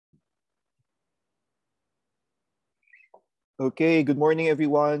Okay, good morning,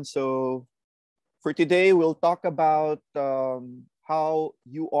 everyone. So for today, we'll talk about how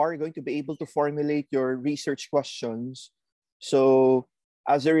you are going to be able to formulate your research questions. So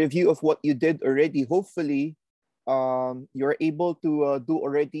as a review of what you did already, hopefully you're able to do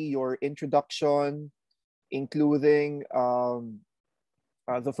already your introduction, including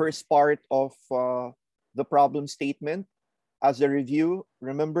the first part of the problem statement. As a review,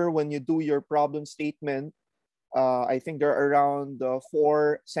 remember when you do your problem statement, I think there are around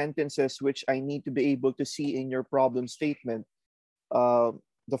 4 sentences which I need to be able to see in your problem statement. Uh,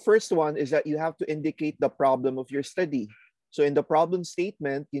 the first one is that you have to indicate the problem of your study. So in the problem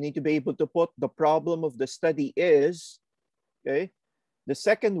statement, you need to be able to put the problem of the study is, okay? The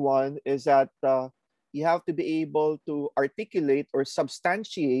second one is that you have to be able to articulate or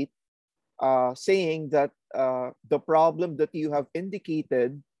substantiate saying that the problem that you have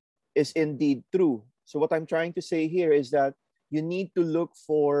indicated is indeed true. So what I'm trying to say here is that you need to look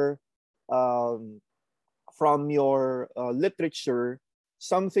for um, from your literature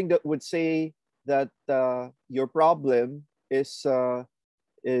something that would say that your problem is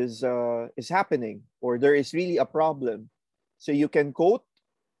happening, or there is really a problem. So you can quote,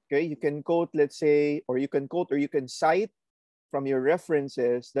 okay, you can quote, let's say, or you can quote or you can cite from your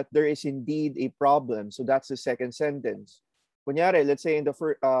references that there is indeed a problem. So that's the second sentence. Kunyari, let's say in the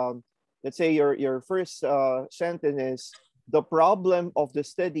first, let's say your first sentence is the problem of the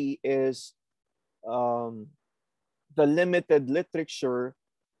study is um, the limited literature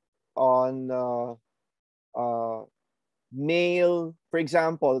on uh, male. For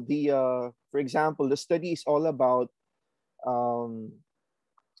example, the study is all about um,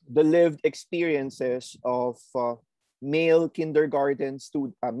 the lived experiences of male kindergarten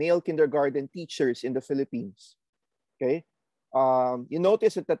teachers in the Philippines. Okay, you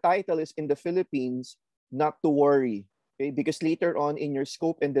notice that the title is in the Philippines, not to worry. Okay, because later on in your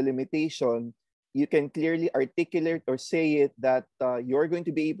scope and delimitation, you can clearly articulate or say it that you're going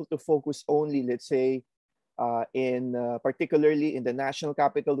to be able to focus only, let's say, in particularly in the National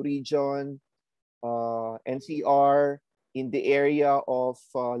Capital Region, NCR, in the area of,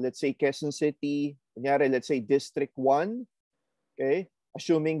 let's say, Quezon City, let's say District 1, okay?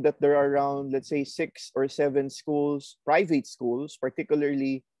 Assuming that there are around, let's say, 6 or 7 schools, private schools,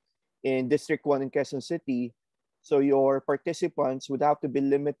 particularly in District 1 in Quezon City. So your participants would have to be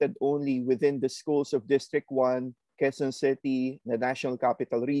limited only within the schools of District 1, Quezon City, the National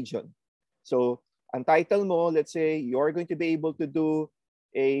Capital Region. So ang title mo, let's say, you're going to be able to do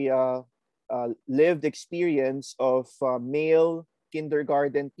a lived experience of male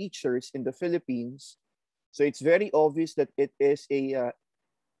kindergarten teachers in the Philippines. So it's very obvious that it is a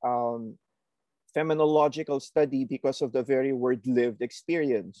phenomenological study because of the very word lived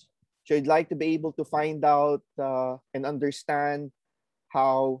experience. So I'd like to be able to find out and understand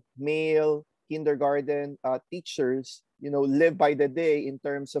how male kindergarten teachers, live by the day in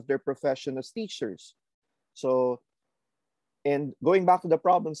terms of their profession as teachers. So, and going back to the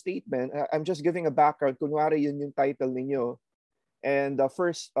problem statement, I'm just giving a background. Kunwari yun yung title ninyo. And the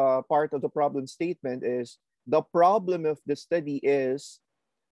first part of the problem statement is the problem of the study is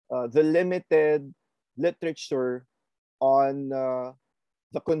the limited literature on the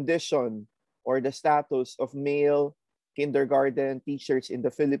condition or the status of male kindergarten teachers in the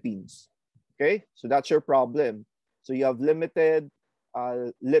Philippines. Okay, so that's your problem. So you have limited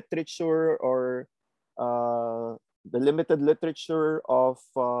literature or the limited literature of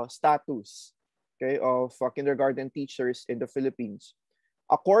status, okay, of kindergarten teachers in the Philippines.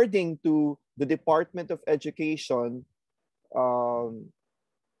 According to the Department of Education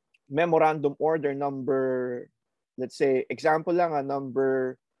memorandum order number, let's say, example lang,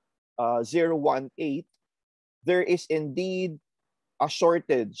 number 018, there is indeed a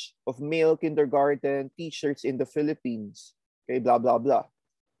shortage of male kindergarten teachers in the Philippines. Okay, blah, blah, blah.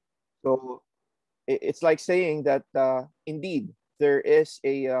 So it's like saying that indeed there is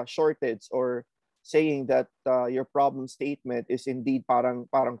a shortage, or saying that your problem statement is indeed parang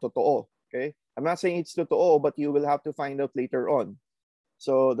totoo. Okay, I'm not saying it's totoo, but you will have to find out later on.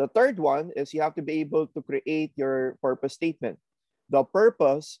 So the third one is you have to be able to create your purpose statement. The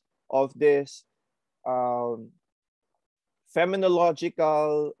purpose of this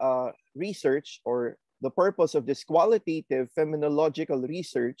phenomenological research, or the purpose of this qualitative phenomenological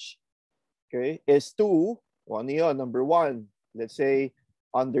research, okay, is to, number one, let's say,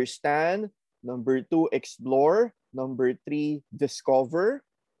 understand. Number two, explore. Number three, discover.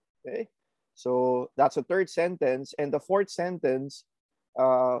 Okay, so that's a third sentence. And the fourth sentence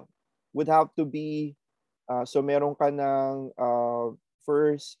would have to be, so meron ka ng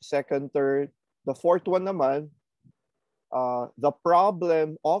first, second, third. The fourth one naman, the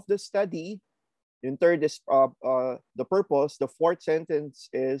problem of the study. Yung third is the purpose. The fourth sentence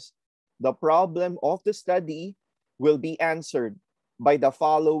is the problem of the study will be answered by the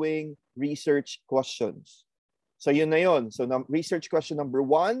following research questions. So yun na yun. So research question number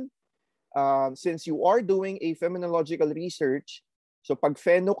 1, since you are doing a phenomenological research, so pag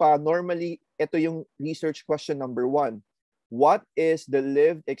pheno ka, normally ito yung research question number 1. What is the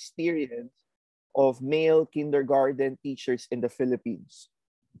lived experience of male kindergarten teachers in the Philippines?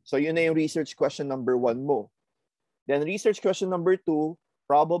 So yun na yung research question number 1 mo. Then research question number 2,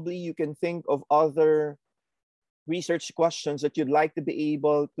 probably you can think of other research questions that you'd like to be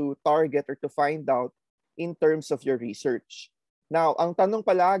able to target or to find out in terms of your research. Now, ang tanong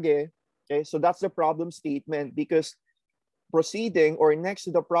palagi, okay, so that's the problem statement, because proceeding or next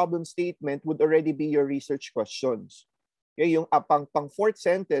to the problem statement would already be your research questions. Okay, yung pang fourth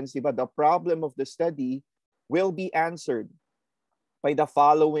sentence, diba, the problem of the study will be answered by the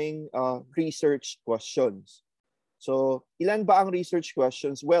following research questions. So, ilan ba ang research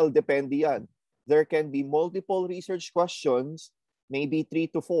questions? Well, depende yan. There can be multiple research questions, maybe 3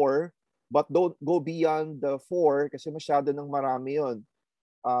 to 4, but don't go beyond the 4 kasi masyado ng marami yun.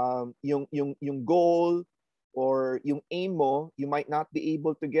 Yung goal or yung aim mo, you might not be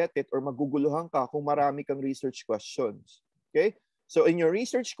able to get it or maguguluhan ka kung marami kang research questions. Okay? So in your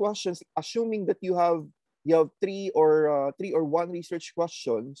research questions, assuming that you have 3 or 1 research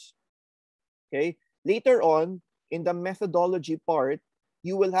questions, okay? Later on, in the methodology part,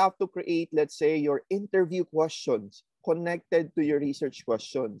 you will have to create, let's say, your interview questions connected to your research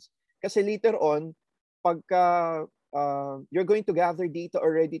questions. Kasi later on, pagka you're going to gather data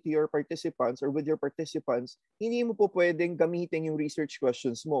already to your participants or with your participants, hindi mo po pwedeng gamitin yung research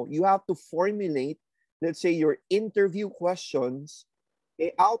questions mo. You have to formulate, let's say, your interview questions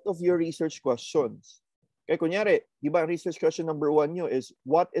out of your research questions. Kaya kunyari, di ba, research question number 1 nyo is,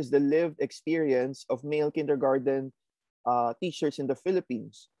 what is the lived experience of male kindergarten teachers in the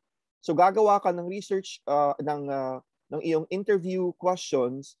Philippines? So gagawa ka ng research ng iyong interview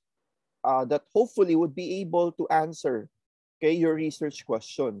questions that hopefully would be able to answer, okay, your research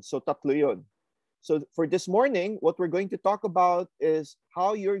questions. So tatlo yun. So for this morning, what we're going to talk about is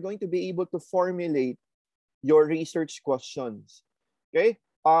how you're going to be able to formulate your research questions. Okay?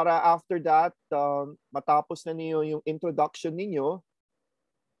 Para after that, matapos na niyo yung introduction ninyo,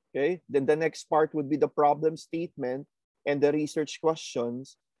 okay, then the next part would be the problem statement and the research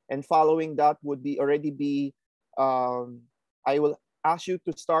questions. And following that would be I will ask you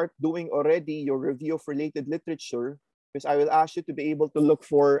to start doing already your review of related literature, because I will ask you to be able to look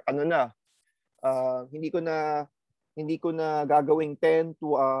for hindi ko na gagawing 10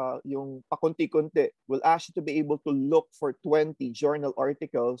 to yung pakunti-kunti. We'll ask you to be able to look for 20 journal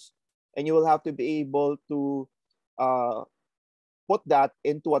articles, and you will have to be able to put that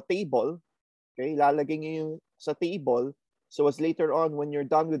into a table. Okay, lalagay niyo yung sa table. So as later on, when you're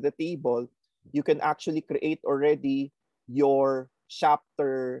done with the table, you can actually create already your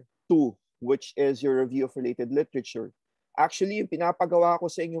chapter 2, which is your review of related literature. Actually, yung pinapagawa ko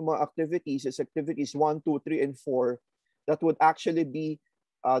sa inyong mga activities is activities 1, 2, 3, and 4 that would actually be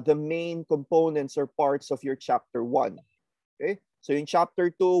the main components or parts of your chapter 1. Okay? So in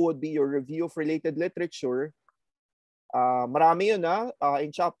chapter 2 would be your review of related literature. Marami yun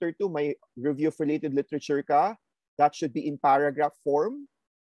in chapter 2, may review of related literature ka. That should be in paragraph form.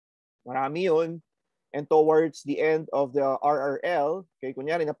 Marami yun. And towards the end of the RRL, okay,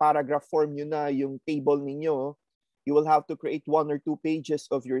 kunyari na paragraph form yun na yung table ninyo, you will have to create 1 or 2 pages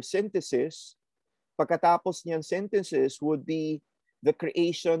of your synthesis. Pagkatapos niyan synthesis would be the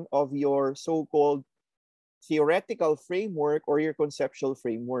creation of your so-called theoretical framework or your conceptual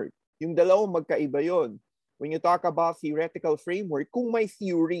framework. Yung dalawang magkaiba yon. When you talk about theoretical framework, kung may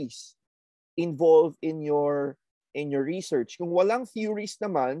theories involved in your research. Kung walang theories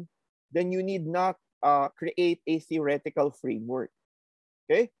naman, then you need not create a theoretical framework.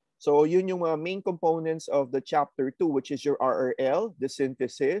 Okay? So yun yung mga main components of the chapter 2, which is your RRL, the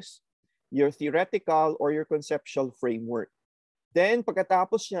synthesis, your theoretical or your conceptual framework. Then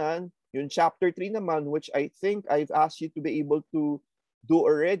pagkatapos yan, yung chapter 3 naman, which I think I've asked you to be able to do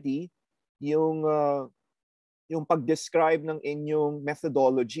already, yung pag-describe ng inyong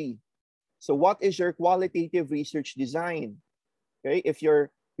methodology. So what is your qualitative research design? Okay, if your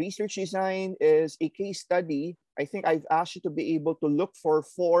research design is a case study, I think I've asked you to be able to look for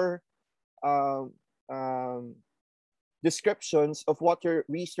 4 descriptions of what your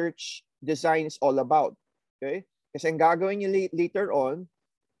research design is all about. Okay? Kasi ang gagawin niyo later on,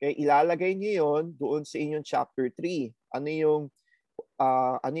 okay, ilalagay niyo yon doon sa inyong chapter 3. Ano yung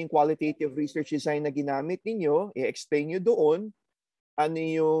ano yung qualitative research design na ginamit ninyo, i-explain nyo doon, ano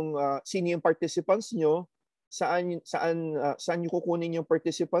yung, sino yung participants nyo, saan nyo kukunin yung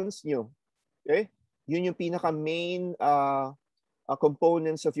participants nyo. Okay? Yun yung pinaka-main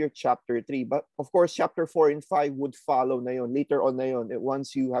components of your chapter 3. But of course, chapter 4 and 5 would follow na yun, later on na yun,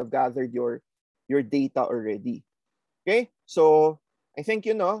 once you have gathered your data already. Okay? So, I think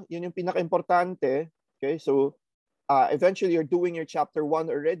yun yung pinaka-importante. Okay? So, eventually you're doing your chapter 1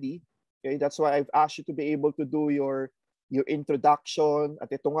 already. Okay? That's why I've asked you to be able to do your introduction, at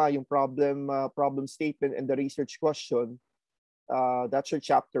ito nga yung problem statement and the research question. That's your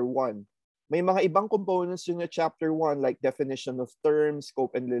chapter 1. May mga ibang components in your chapter 1 like definition of terms,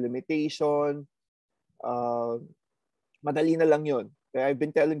 scope and limitation. Madali na lang yun. Okay? I've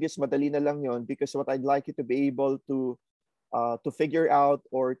been telling this madali na lang yun because what I'd like you to be able to figure out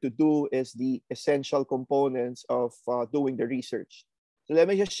or to do is the essential components of doing the research. So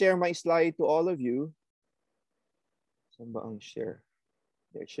let me just share my slide to all of you. Saan ba ang share?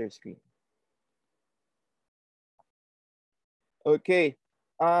 There, share screen. Okay.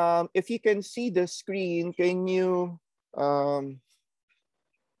 If you can see the screen, can you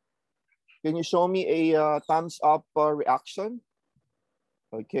show me a thumbs up reaction?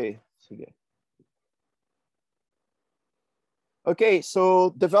 Okay. Sige. Okay,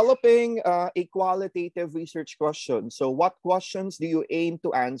 so developing a qualitative research question. So what questions do you aim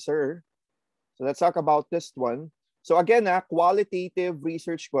to answer? So let's talk about this one. So again, qualitative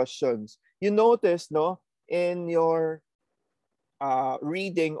research questions. You notice, in your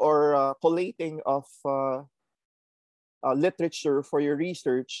reading or collating of literature for your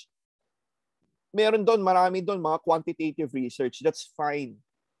research, marami doon mga quantitative research. That's fine.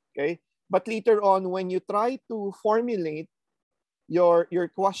 Okay? But later on, when you try to formulate your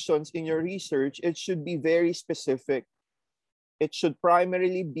questions in your research, it should be very specific. It should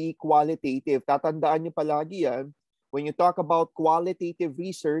primarily be qualitative. Tatandaan niyo palagi yan. When you talk about qualitative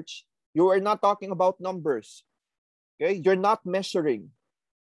research, you are not talking about numbers. Okay? You're not measuring.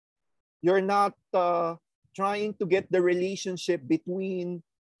 You're not trying to get the relationship between,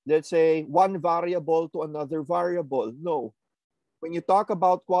 let's say, one variable to another variable. No. When you talk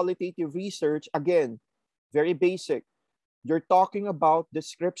about qualitative research, again, very basic. You're talking about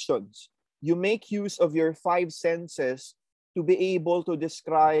descriptions. You make use of your 5 senses to be able to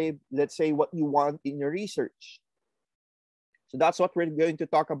describe, let's say, what you want in your research. So that's what we're going to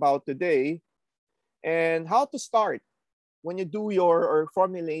talk about today. And how to start when you do or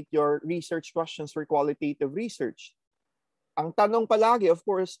formulate your research questions for qualitative research. Ang tanong palagi, of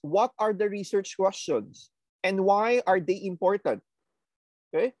course, what are the research questions? And why are they important?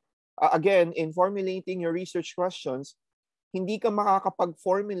 Okay? Again, in formulating your research questions, hindi ka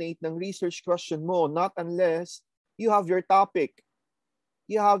makakapag-formulate ng research question mo not unless you have your topic,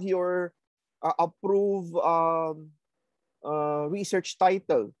 you have your approved research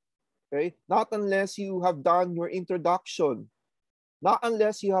title, okay? Not unless you have done your introduction, not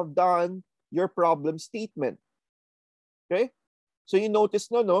unless you have done your problem statement, okay? So you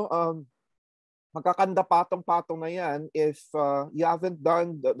notice magkakanda patong-patong na yan if you haven't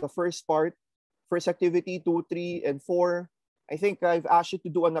done the first part, first activity 2, 3, and 4. I think I've asked you to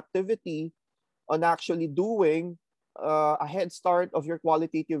do an activity on actually doing a head start of your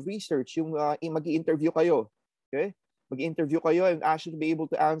qualitative research. Yung mag-i-interview kayo. Okay? Mag-i-interview kayo and ask you to be able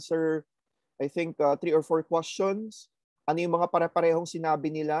to answer, I think, 3 or 4 questions. Ano yung mga pare-parehong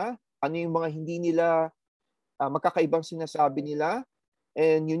sinabi nila? Ano yung mga hindi nila magkakaibang sinasabi nila?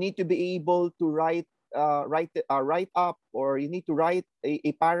 And you need to be able to write up, or you need to write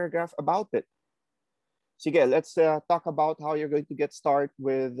a paragraph about it. Sige, let's talk about how you're going to get started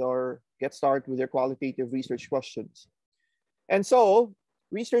with your qualitative research questions. And so,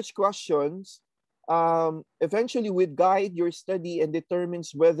 research questions eventually would guide your study and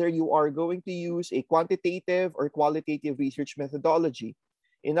determines whether you are going to use a quantitative or qualitative research methodology.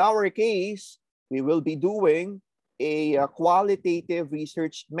 In our case, we will be doing a qualitative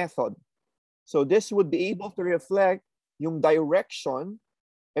research method. So this would be able to reflect yung direction,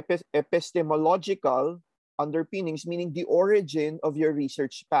 epistemological underpinnings, meaning the origin of your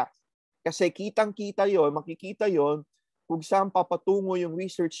research path. Kasi kitang-kita yon, makikita yon kung saan papatungo yung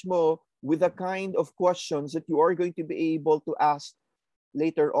research mo with the kind of questions that you are going to be able to ask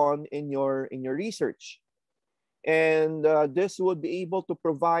later on in your research. And this would be able to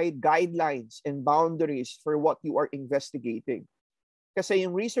provide guidelines and boundaries for what you are investigating. Kasi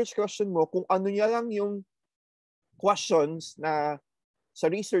yung research question mo, kung ano niya lang yung questions na sa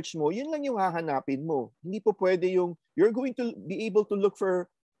research mo, yun lang yung hahanapin mo. Hindi po pwede yung, you're going to be able to look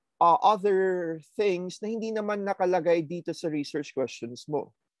for other things na hindi naman nakalagay dito sa research questions mo.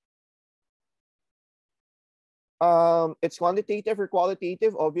 It's quantitative or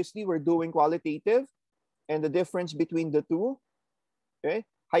qualitative. Obviously, we're doing qualitative, and the difference between the two. Okay,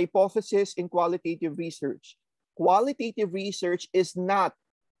 hypothesis in qualitative research. Qualitative research is not,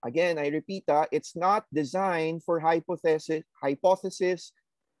 again, I repeat, it's not designed for hypothesis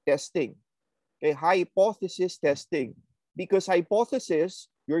testing. Okay, hypothesis testing. Because hypothesis,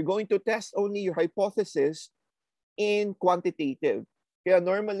 you're going to test only your hypothesis in quantitative. Kaya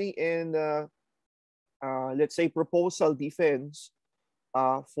normally in, let's say, proposal defense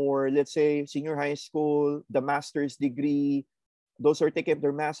for, let's say, senior high school, the master's degree, those who are taking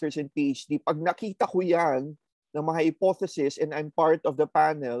their master's and PhD, pag nakita ko yan ng mga hypothesis and I'm part of the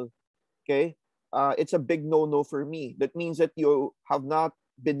panel, okay, it's a big no-no for me. That means that you have not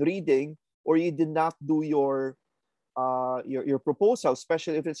been reading or you did not do your proposal,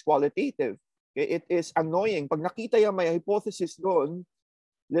 especially if it's qualitative. Okay? It is annoying. Pag nakita yung may hypothesis doon,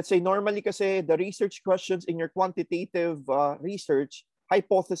 let's say normally kasi the research questions in your quantitative research,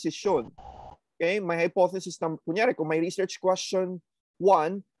 hypothesis yun. Okay, may hypothesis number, kunyari, kung may research question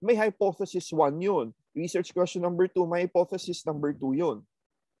 1, may hypothesis 1 yun. Research question number 2, may hypothesis number 2 yun.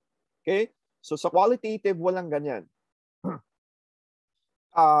 Okay? So sa qualitative, walang ganyan.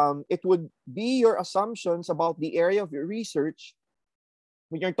 It would be your assumptions about the area of your research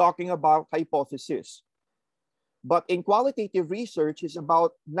when you're talking about hypothesis. But in qualitative research, it's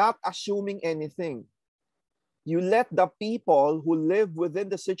about not assuming anything. You let the people who live within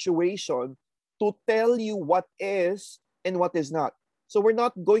the situation to tell you what is and what is not. So we're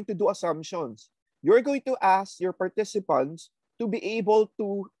not going to do assumptions. You're going to ask your participants to be able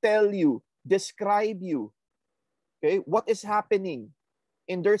to tell you, describe you, okay, what is happening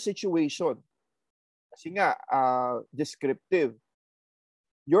in their situation. Kasi nga, descriptive.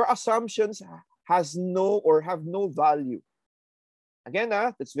 Your assumptions has no or have no value. Again,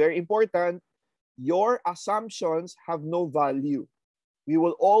 that's very important. Your assumptions have no value. We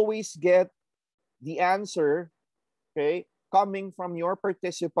will always get the answer, okay, coming from your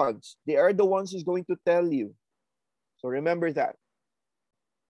participants. They are the ones who's going to tell you. So remember that.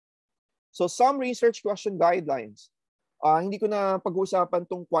 So some research question guidelines. Hindi ko na pag-usapan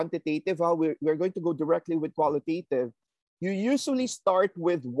tong quantitative. We're going to go directly with qualitative. You usually start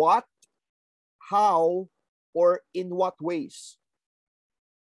with what, how, or in what ways.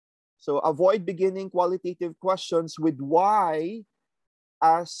 So avoid beginning qualitative questions with why,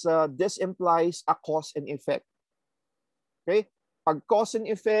 as this implies a cause and effect. Okay? Pag cause and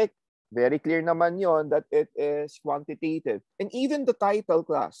effect, very clear naman yon that it is quantitative. And even the title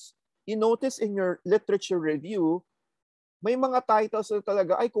class, you notice in your literature review, may mga titles na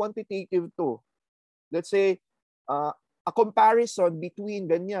talaga, ay quantitative to. Let's say, a comparison between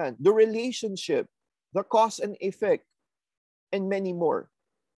ganyan, the relationship, the cause and effect, and many more.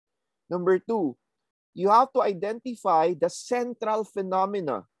 Number 2, you have to identify the central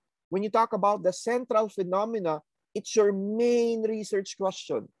phenomena. When you talk about the central phenomena, it's your main research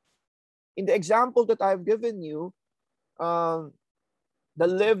question. In the example that I've given you, the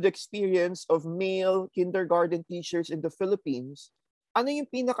lived experience of male kindergarten teachers in the Philippines, ano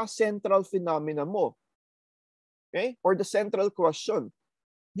yung pinaka-central phenomena mo? Okay? Or the central question.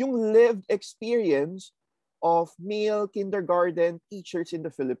 Yung lived experience of male kindergarten teachers in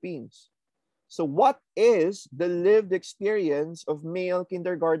the Philippines. So what is the lived experience of male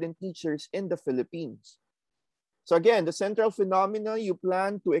kindergarten teachers in the Philippines? So again, the central phenomena you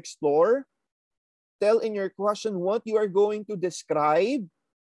plan to explore, tell in your question what you are going to describe,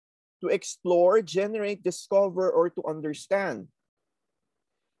 to explore, generate, discover, or to understand.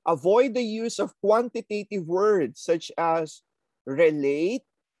 Avoid the use of quantitative words such as relate,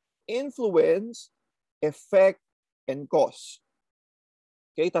 influence, effect, and cause.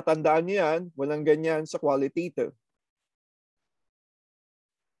 Okay, tatandaan niyo yan, walang ganyan sa qualitative.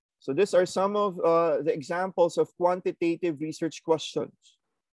 So these are some of the examples of quantitative research questions.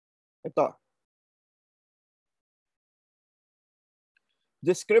 Ito.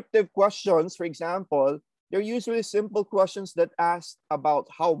 Descriptive questions, for example, they're usually simple questions that ask about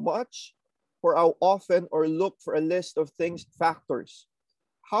how much, or how often, or look for a list of things, factors.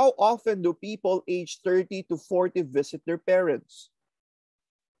 How often do people age 30 to 40 visit their parents?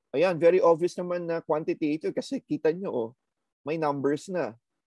 Ayan, very obvious naman na quantitative kasi kita nyo, oh, may numbers na.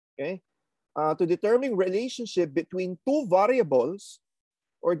 Okay? To determine relationship between two variables,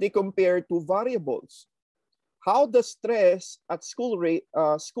 or they compare two variables. How does stress at school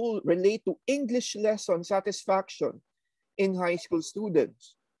relate to English lesson satisfaction in high school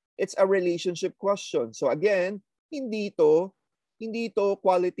students? It's a relationship question. So again, hindi ito hindi ito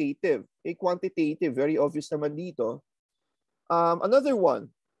qualitative. Quantitative, very obvious naman dito. Another one,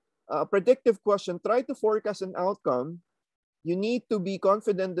 predictive question. Try to forecast an outcome. You need to be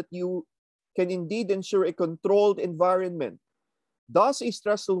confident that you can indeed ensure a controlled environment. Does a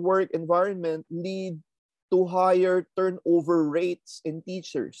stressful work environment lead to higher turnover rates in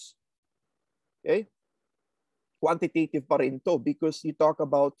teachers? Okay? Quantitative pa rin to because you talk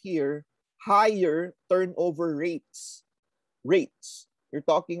about here higher turnover rates. You're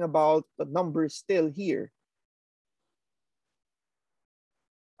talking about the numbers still here.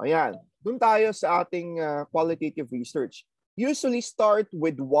 Ayan. Doon tayo sa ating qualitative research. Usually start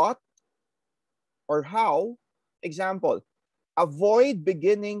with what or how. Example, avoid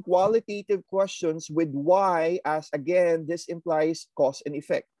beginning qualitative questions with why, as again, this implies cause and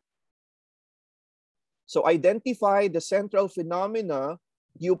effect. So identify the central phenomena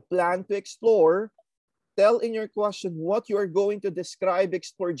you plan to explore. Tell in your question what you are going to describe,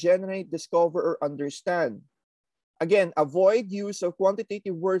 explore, generate, discover, or understand. Again, avoid use of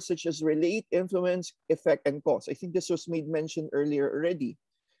quantitative words such as relate, influence, effect, and cause. I think this was made mention earlier already.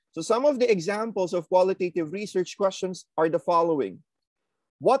 So some of the examples of qualitative research questions are the following.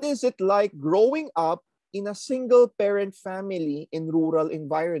 What is it like growing up in a single-parent family in rural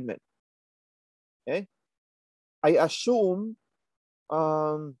environment? Okay? I assume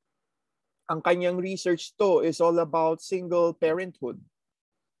ang kanyang research to is all about single parenthood.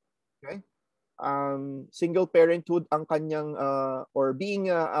 Okay? Single parenthood ang kanyang or being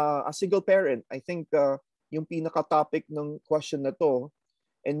a single parent. I think yung pinaka-topic ng question na to.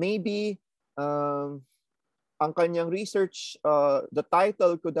 And maybe ang kanyang research, the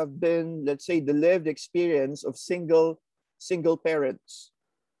title could have been, let's say, the lived experience of single parents.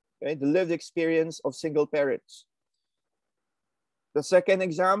 Okay? The lived experience of single parents. The second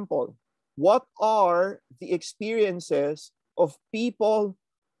example, what are the experiences of people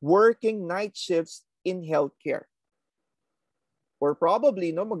working night shifts in healthcare? Or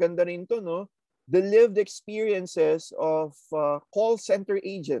probably, no, maganda rin to, no? The lived experiences of call center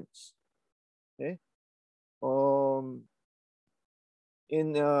agents. Okay?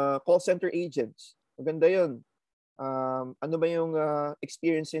 In call center agents. Maganda yun. Ano ba yung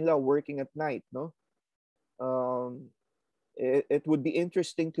experience nila working at night, no? It would be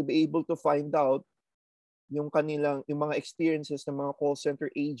interesting to be able to find out yung mga experiences ng mga call center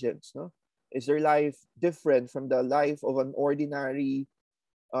agents, no? Is their life different from the life of an ordinary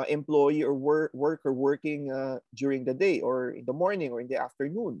employee or worker working during the day or in the morning or in the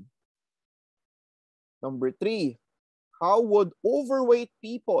afternoon? Number 3, how would overweight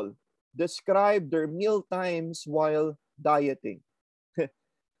people describe their meal times while dieting?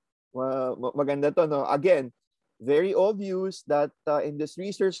 Maganda to, no? Again, very obvious that in this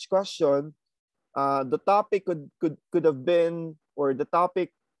research question, the topic could have been, or the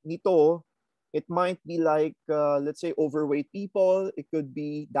topic nito, it might be like, let's say, overweight people. It could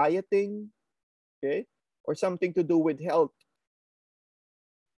be dieting, okay? Or something to do with health.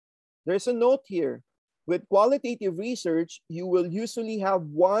 There's a note here. With qualitative research, you will usually have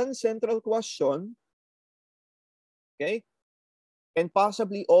one central question, okay? And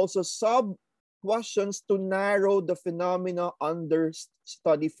possibly also sub-questions to narrow the phenomena under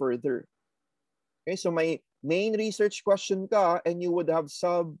study further. Okay, so may main research question ka and you would have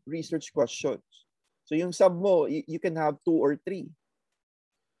sub-research questions. So yung sub mo, you can have 2 or 3.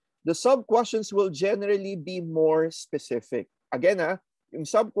 The sub-questions will generally be more specific. Again, yung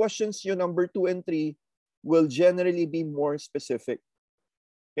sub-questions, yung number 2 and 3, will generally be more specific.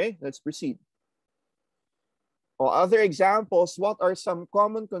 Okay, let's proceed. Other examples, what are some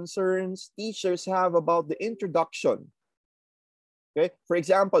common concerns teachers have about the introduction? Okay, for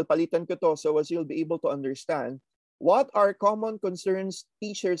example, palitan ko to so as you'll be able to understand. What are common concerns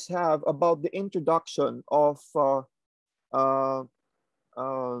teachers have about the introduction of the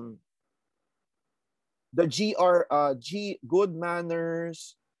good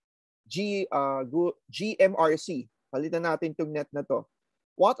manners, GMRC. Palitan natin itong net na to.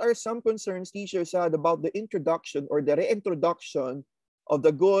 What are some concerns teachers had about the introduction or the reintroduction of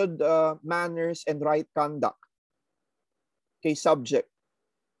the good manners and right conduct, okay, subject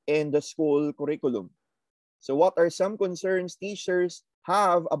in the school curriculum? So what are some concerns teachers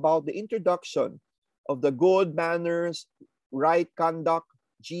have about the introduction of the good manners, right conduct,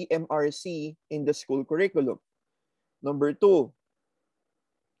 GMRC in the school curriculum? Number 2,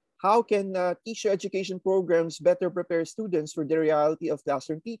 how can teacher education programs better prepare students for the reality of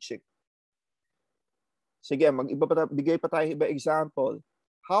classroom teaching? Sige, bigay pa tayo iba example.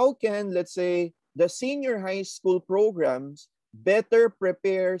 How can, let's say, the senior high school programs better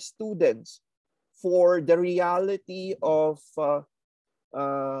prepare students for the reality of,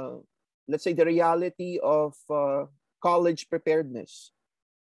 let's say, the reality of college preparedness.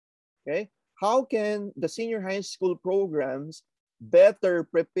 Okay? How can the senior high school programs better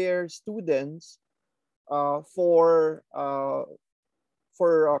prepare students for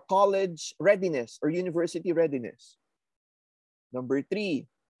college readiness or university readiness? Number 3,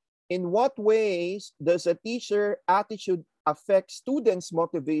 in what ways does a teacher attitude affect students'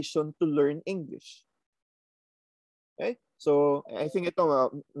 motivation to learn English? Okay, so I think ito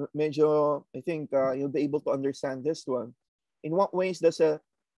medyo, I think you'll be able to understand this one. In what ways does a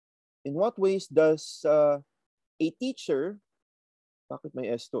teacher, bakit may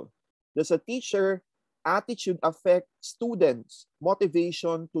S to? Does a teacher attitude affect students'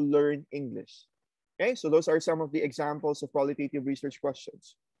 motivation to learn English? Okay, so those are some of the examples of qualitative research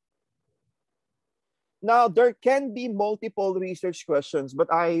questions. Now, there can be multiple research questions, but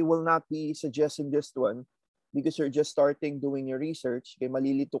I will not be suggesting this one because you're just starting doing your research. Okay,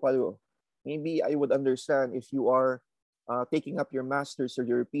 malilito kayo. Maybe I would understand if you are taking up your master's or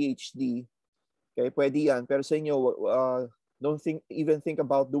your PhD. Okay, pwede yan. Pero sa inyo, don't even think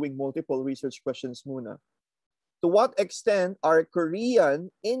about doing multiple research questions muna. To what extent are Korean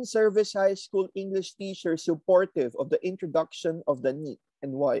in-service high school English teachers supportive of the introduction of the NEET,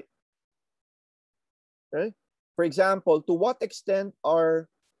 and why? Okay? For example, to what extent are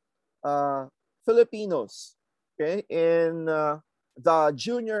Filipinos, okay, in the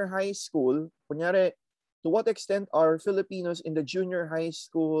junior high school, kunyari, to what extent are Filipinos in the junior high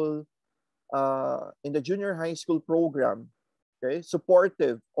school program, okay,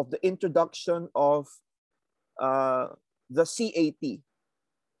 supportive of the introduction of the CAT,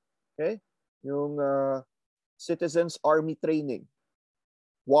 okay, yung Citizens Army Training?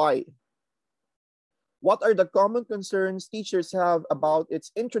 Why? What are the common concerns teachers have about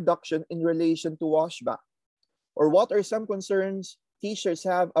its introduction in relation to washback? Or what are some concerns teachers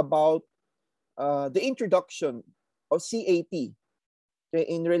have about the introduction of CAT, okay,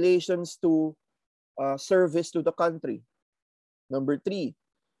 in relations to service to the country? Number 3,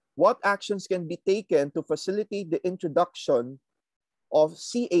 what actions can be taken to facilitate the introduction of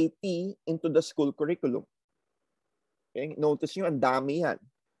CAT into the school curriculum? Okay, notice nyo, ang dami yan.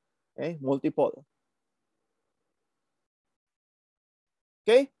 Okay, multiple.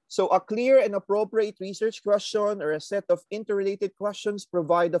 Okay, so a clear and appropriate research question or a set of interrelated questions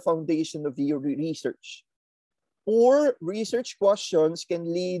provide the foundation of your research. Poor research questions can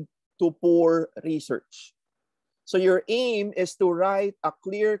lead to poor research. So your aim is to write a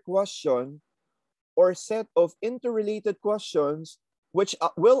clear question or set of interrelated questions which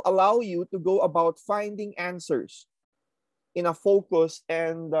will allow you to go about finding answers in a focused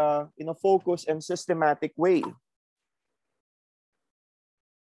and systematic way.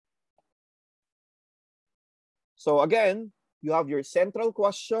 So again, you have your central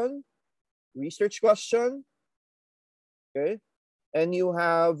question, research question, okay? And you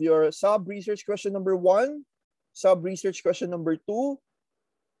have your sub-research question number 1, sub-research question number 2,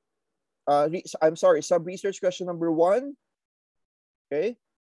 sub-research question number 1, okay?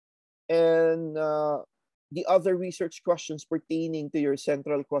 And the other research questions pertaining to your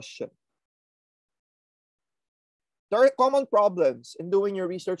central question. There are common problems in doing your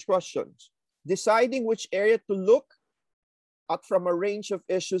research questions. Deciding which area to look at from a range of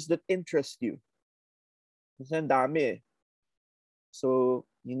issues that interest you. Kasi ang dami eh. So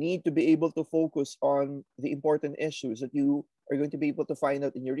you need to be able to focus on the important issues that you are going to be able to find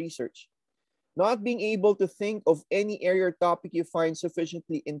out in your research. Not being able to think of any area or topic you find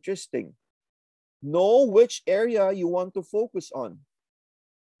sufficiently interesting. Know which area you want to focus on,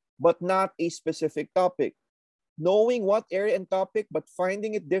 but not a specific topic. Knowing what area and topic, but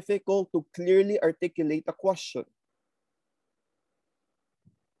finding it difficult to clearly articulate a question.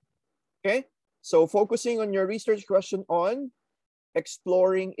 Okay, so focusing on your research question on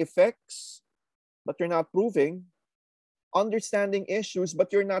exploring effects, but you're not proving, understanding issues,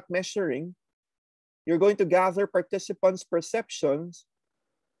 but you're not measuring. You're going to gather participants' perceptions,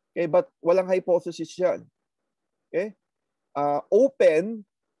 okay, but walang hypothesis yan. Okay, open,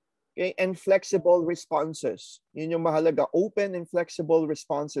 okay, and flexible responses. Yun yung mahalaga, open and flexible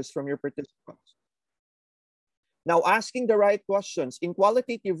responses from your participants. Now, asking the right questions. In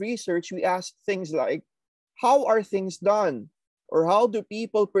qualitative research, we ask things like, how are things done? Or how do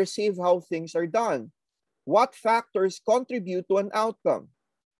people perceive how things are done? What factors contribute to an outcome?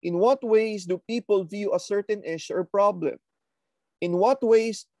 In what ways do people view a certain issue or problem? In what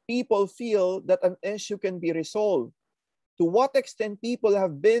ways people feel that an issue can be resolved? To what extent people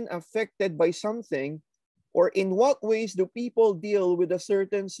have been affected by something Or in what ways do people deal with a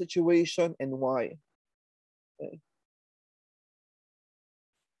certain situation and why? Okay.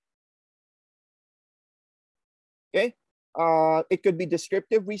 Okay. It could be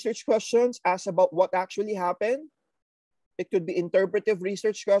descriptive research questions, ask about what actually happened. It could be interpretive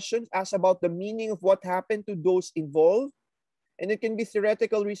research questions, ask about the meaning of what happened to those involved. And it can be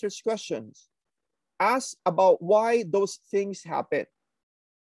theoretical research questions, ask about why those things happen.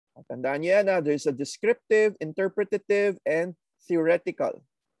 Tandaan niyo yan, there's a descriptive, interpretative, and theoretical.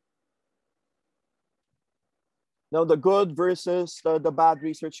 Now, the good versus the bad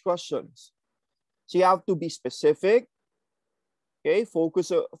research questions. So you have to be specific. Okay,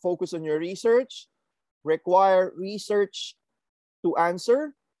 focus on your research. Require research to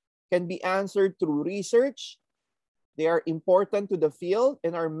answer. Can be answered through research. They are important to the field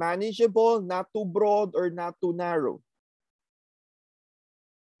and are manageable, not too broad or not too narrow.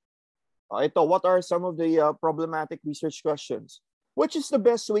 Ito, what are some of the problematic research questions? Which is the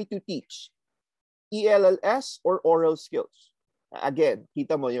best way to teach? ELLS or oral skills? Again,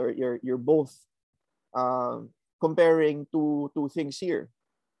 kita mo, you're both comparing two things here.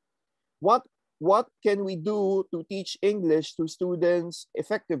 What can we do to teach English to students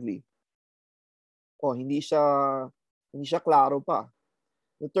effectively? Oh, hindi siya klaro pa.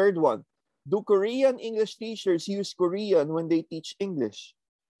 The third one, do Korean English teachers use Korean when they teach English?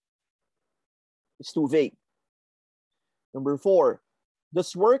 It's too vague. Number 4,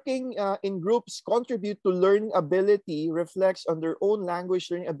 does working in groups contribute to learning ability reflects on their own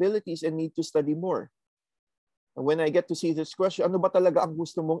language learning abilities and need to study more? And when I get to see this question, ano ba talaga ang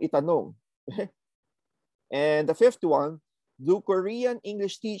gusto mong itanong? And the 5th one, do Korean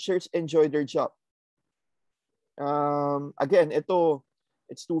English teachers enjoy their job? Again,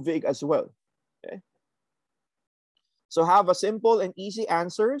 it's too vague as well. Okay? So have a simple and easy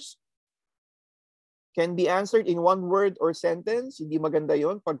answers. Can be answered in one word or sentence. Hindi maganda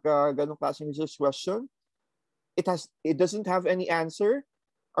yon pagka ganong klaseng research question. It doesn't have any answer,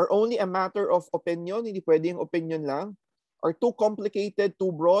 are only a matter of opinion, hindi pwedeng opinion lang, are too complicated,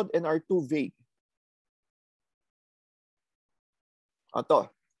 too broad, and are too vague.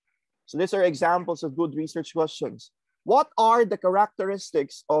 Ito. So these are examples of good research questions. What are the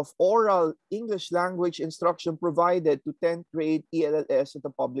characteristics of oral English language instruction provided to 10th grade ELLS at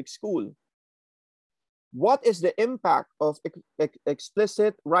a public school? What is the impact of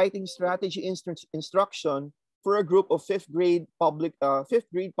explicit writing strategy instruction for a group of 5th grade public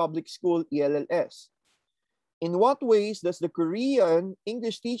school ELLS? In what ways does the Korean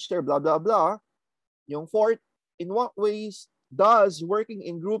English teacher blah blah blah? Yung 4th, in what ways does working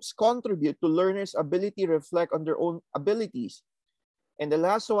in groups contribute to learners' ability to reflect on their own abilities? And the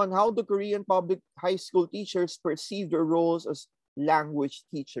last one, how do Korean public high school teachers perceive their roles as language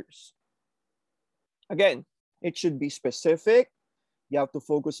teachers? Again, it should be specific. You have to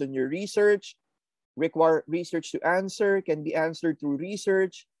focus on your research. Require research to answer, can be answered through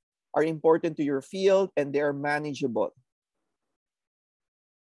research, are important to your field, and they are manageable.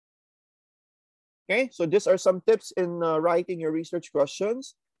 Okay, so these are some tips in writing your research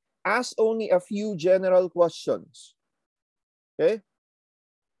questions. Ask only a few general questions. Okay,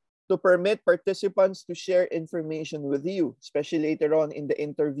 to permit participants to share information with you, especially later on in the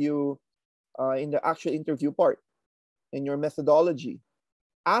interview, in the actual interview part, in your methodology.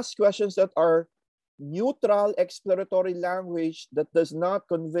 Ask questions that are neutral exploratory language that does not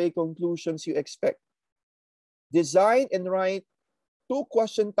convey conclusions you expect. Design and write 2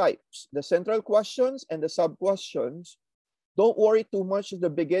 question types, the central questions and the sub-questions. Don't worry too much at the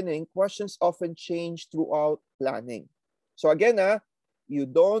beginning. Questions often change throughout planning. So again, you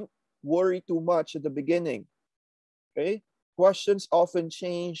don't worry too much at the beginning. Okay? Questions often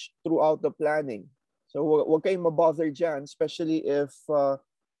change throughout the planning. So huwag kayong mabother dyan, especially if,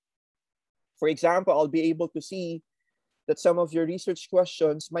 for example, I'll be able to see that some of your research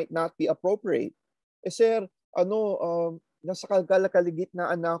questions might not be appropriate. Sir, nasa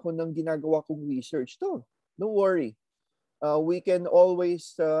kaligitnaan na ako ng ginagawa kong research. Don't worry. We can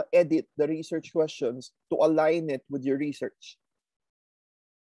always edit the research questions to align it with your research.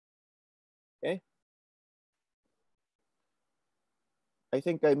 Okay? I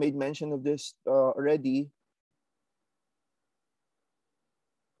think I made mention of this already.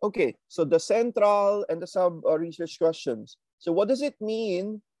 Okay, so the central and the sub research questions. So what does it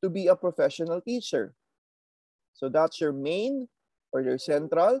mean to be a professional teacher? So that's your main or your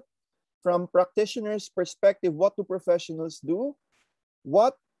central. From practitioners' perspective, what do professionals do?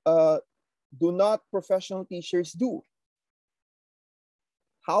 What do not professional teachers do?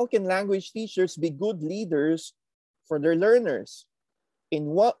 How can language teachers be good leaders for their learners?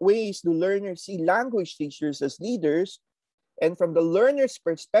 In what ways do learners see language teachers as leaders? And from the learner's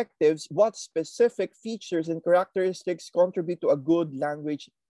perspectives, what specific features and characteristics contribute to a good language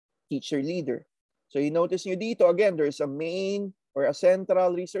teacher leader? So you notice nyo dito, again, there's a main or a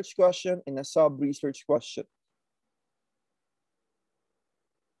central research question and a sub-research question.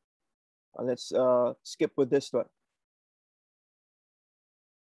 Let's skip with this one.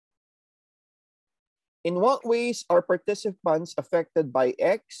 In what ways are participants affected by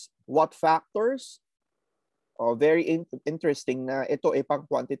X? What factors? Oh, very interesting na ito ay pang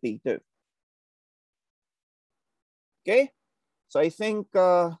quantitative. Okay? So I think,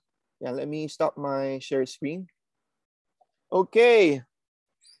 let me stop my share screen. Okay.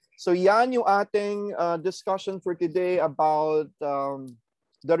 So yan yung ating discussion for today about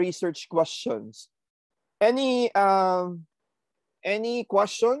the research questions. Any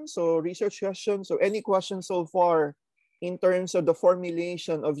questions or research questions or any questions so far in terms of the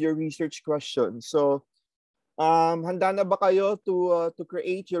formulation of your research questions? So handa na ba kayo to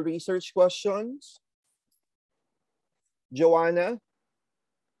create your research questions? Joanna?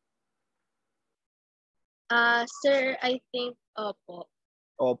 Sir, I think opo.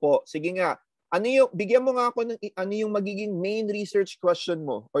 Opo. Sige nga. Bigyan mo nga ako ng ano yung magiging main research question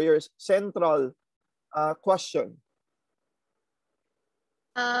mo or your central question?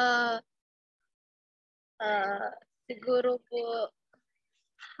 Siguro po,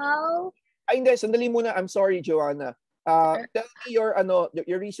 how? Ay, hindi. Sandali muna. I'm sorry, Joanna. Tell me your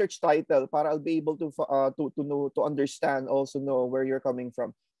research title para I'll be able to know, to understand, also know where you're coming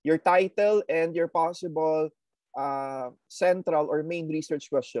from. Your title and your possible central or main research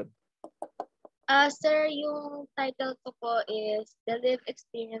question. Sir, yung title ko po is The Lived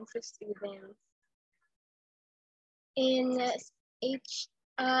Experience of Students in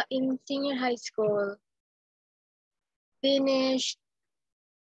senior high school. Finished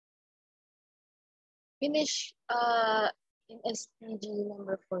in SPG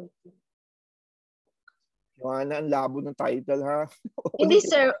number 40. Joanna, ang labo ng title, ha? Hindi,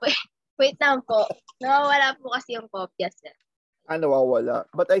 sir. Wait lang po. Nawawala po kasi yung kopya, sir. Nawawala.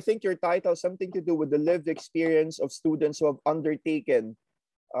 But I think your title has something to do with the lived experience of students who have undertaken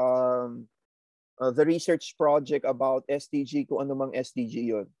the research project about SDG, kung ano mang SDG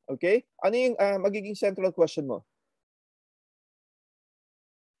yun. Okay? Ano yung magiging central question mo?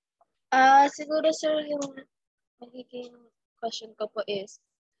 Siguro, sir, yung magiging question ko po is,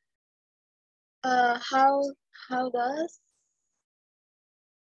 how does?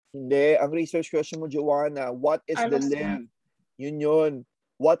 Hindi. Ang research question mo, Joanna, what is the lived? Yun.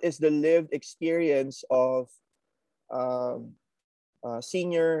 What is the lived experience of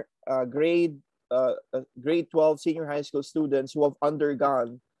senior grade 12 senior high school students who have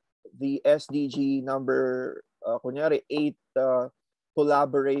undergone the SDG number kunyari 8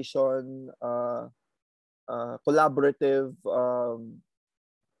 collaborative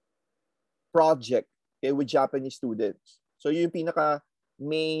project, okay, with Japanese students. So yun yung pinaka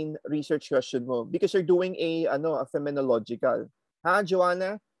main research question mo because you're doing a phenomenological. Ha,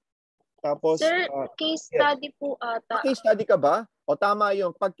 Joanna? Tapos sir, case study po ata. Case study ka ba? O tama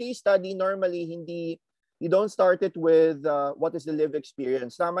yung pag case study normally you don't start it with what is the lived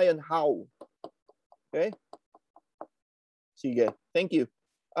experience. Tama yun, how. Okay? Sige. Thank you.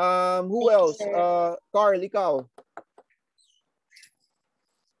 Who else? Carl, ikaw.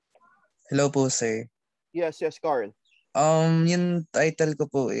 Hello po, sir. Yes, Carl. Yung title ko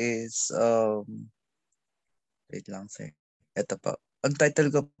po is wait lang, sir. Ito po. Ang title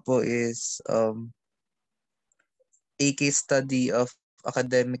ko po is a case study of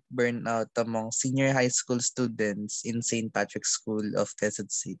academic burnout among senior high school students in St. Patrick's School of Quezon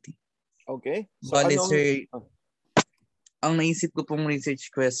City. Okay. So bali, sir, ang naisip ko pong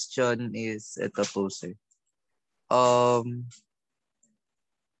research question is ito po, sir.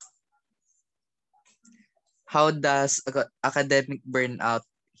 How does academic burnout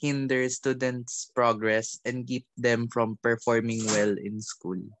hinder students' progress and keep them from performing well in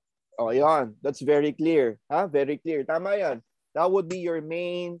school? Oh, yan. That's very clear. Very clear. Tama yan. That would be your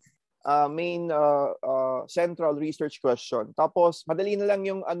main central research question. Tapos, madali na lang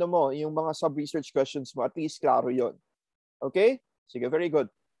yung yung mga sub-research questions mo. At least klaro yon. Okay? Sige, very good.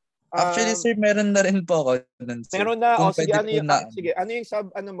 Actually, sir, meron na rin po ako nun, sir. Meron na. Sige, ano yung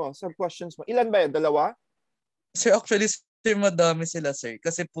sub questions mo? Ilan ba yan? Dalawa? Sir, actually, sir, madami sila, sir.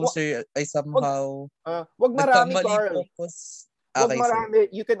 Kasi po, sir, I somehow... Wag marami, Carl. Wag Okay,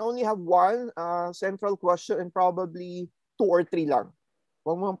 marami. sir. You can only have one central question and probably 2 or 3 lang.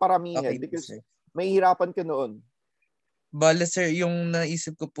 Wag mo paramihin because sir. may hirapan ka noon. Bale, sir, yung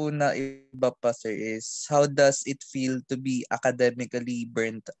naisip ko po na iba pa, sir, is how does it feel to be academically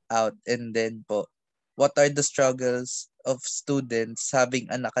burnt out? And then po, what are the struggles of students having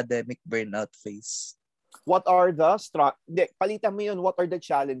an academic burnout phase? What are the palitan mo yun, what are the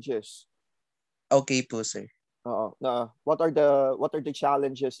challenges? Okay po, sir. What are the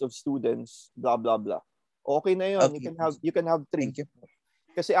challenges of students, blah blah blah. Okay na yun. Okay, You can have 3. thank you.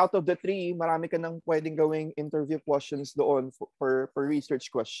 Kasi out of the 3, marami ka nang pwedeng gawing interview questions doon for research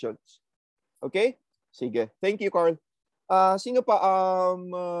questions. Okay? Sige. Thank you, Carl. Sino pa?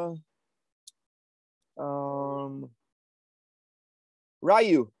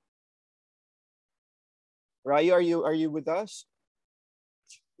 Ryu. Ryu, are you with us?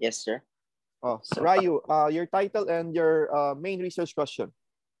 Yes, sir. Ryu, your title and your main research question.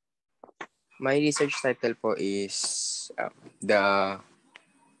 My research title po is the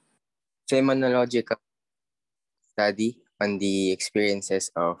phenomenological study on the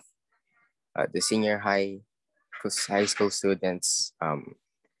experiences of the senior high school students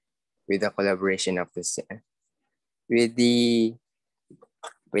with the collaboration of with the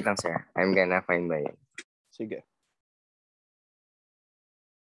wait lang, sir. I'm gonna find my Sige.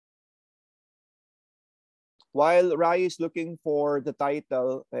 While Ryu is looking for the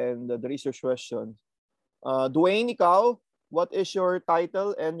title and the research question, Dwayne, ikaw, what is your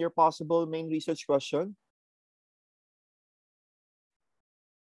title and your possible main research question?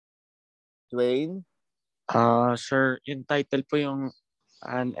 Dwayne? Sir, yung title po yung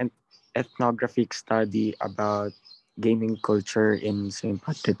an ethnographic study about gaming culture in St.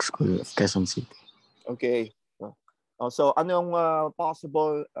 Patrick's School of Quezon City. Okay. So anong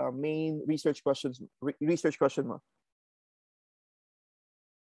possible main research question mo?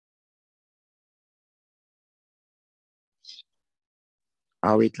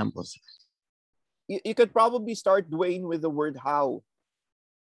 Wait lang po, sir. You could probably start, Dwayne, with the word how.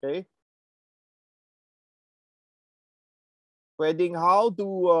 Okay? Pwedeng how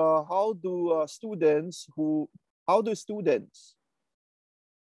do students,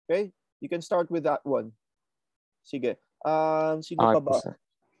 okay? You can start with that one. Sige. Sino pa ba? Sir.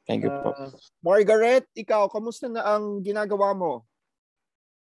 Thank you po. Margaret, ikaw, kamusta na ang ginagawa mo?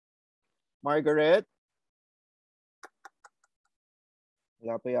 Margaret?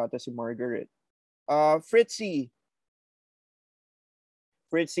 Wala pa yata si Margaret. Fritzy?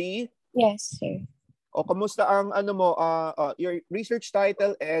 Yes, sir. O kamusta ang your research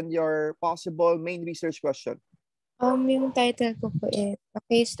title and your possible main research question? Yung title ko po is A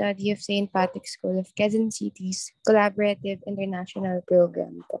Case Study of St. Patrick's School of Quezon City's Collaborative International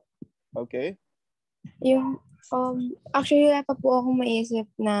Program po. Okay. Yung, actually wala pa po akong maisip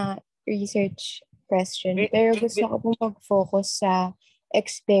na research question, pero gusto ko po mag-focus sa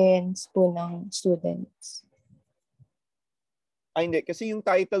experience po ng students. Hindi. Kasi yung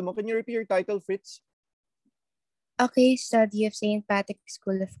title mo, can you repeat your title, Fritz? A Case Study of St. Patrick's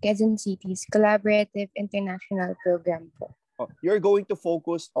School of Quezon City's Collaborative International Program po. You're going to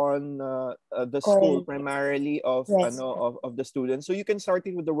focus on the school primarily of yes, of the students. So you can start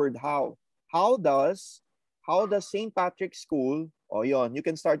it with the word how. How does St. Patrick's School? Yon, you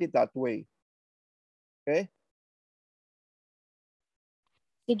can start it that way. Okay?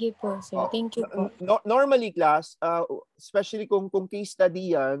 Sige po, sir. Thank you po. Normally, class, especially kung case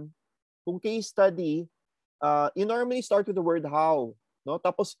study yan, you normally start with the word how. No?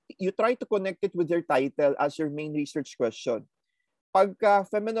 Tapos, you try to connect it with your title as your main research question. Pagka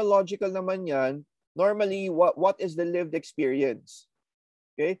phenomenological naman yan, normally, what is the lived experience?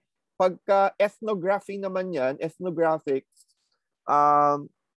 Okay? Pagka ethnography naman yan, ethnographic,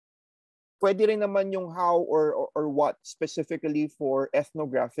 pwede rin naman yung how or what specifically for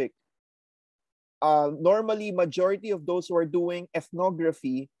ethnographic. Normally, majority of those who are doing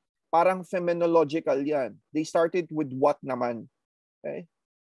ethnography, parang phenomenological yan. They started with what naman. Okay?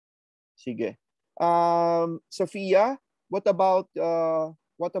 Sige. Sophia, what about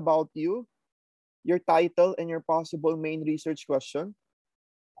you? Your title and your possible main research question?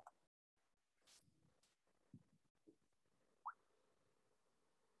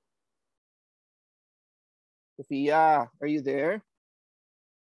 Sophia, are you there?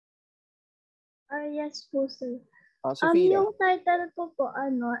 Yes po, sir. Sophia. Yung title ko po,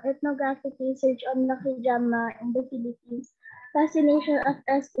 Ethnographic Research on Nakijama in the Philippines, Fascination of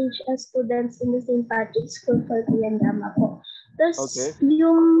SHS Students in the St. Patrick's School for Korean Drama po. Tapos,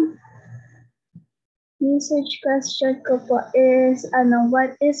 yung research question ko po is,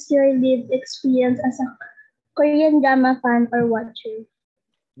 what is your lived experience as a Korean drama fan or watcher?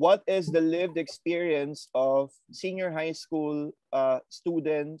 What is the lived experience of senior high school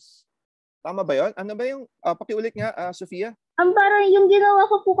students Tama ba yun? Ano ba yung, pakiulit nga, Sofia? Parang yung ginawa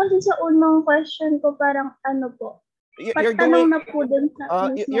ko po kasi sa unang question ko, parang ano po, You're patanong doing, na po dun sa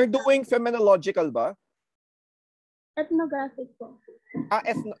you're mismo doing phenomenological ba? ethnographic po.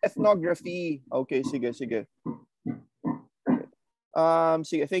 Ethnography. Okay, sige, sige.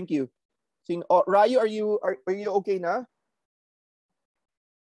 Sige, thank you. Rayo, are you okay na?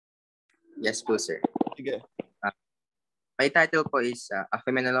 Yes po, sir. Sige. My title po is a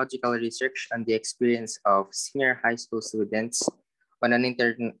phenomenological research on the experience of senior high school students on an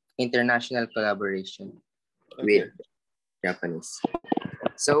international collaboration with Japanese.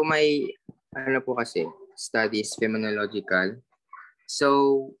 So my ano po kasi study is phenomenological.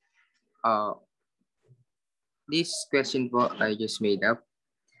 So this question po I just made up.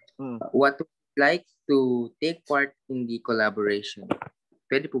 What would you like to take part in the collaboration?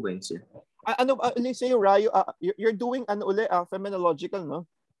 Pwede po ba yun, sir? Let's say, Rayo, you're doing phenomenological, no?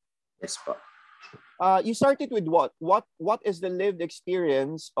 Yes po. You started with what? What is the lived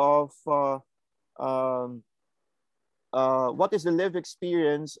experience of what is the lived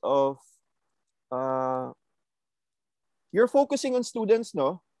experience of you're focusing on students,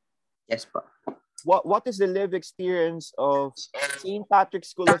 no? Yes po. What is the lived experience of St. Patrick's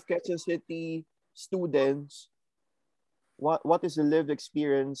School of Quezon City students? What is the lived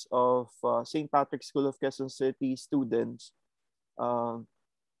experience of St. Patrick's School of Quezon City students?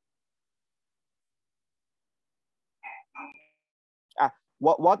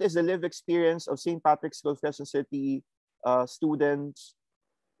 What is the lived experience of St. Patrick's School of Quezon City students?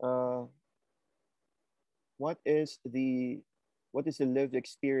 What is the lived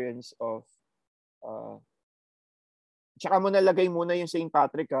experience of tsaka mo nalagay muna yung St.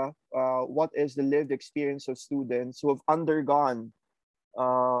 Patrick, what is the lived experience of students who have undergone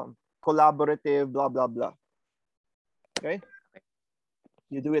collaborative blah blah blah. Okay?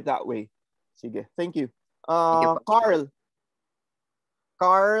 You do it that way. Sige. Thank you. Carl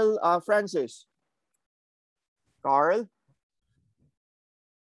Francis. Carl?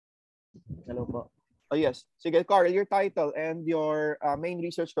 Hello po. Oh, yes. Sige, Carl, your title and your main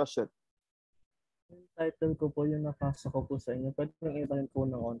research question. Yung title ko po, yung napasa ko po sa inyo. Pwede nang ibahin po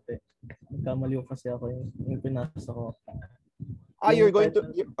ng konti. Nagkamali ko kasi ako yung pinasa ko. You're going to...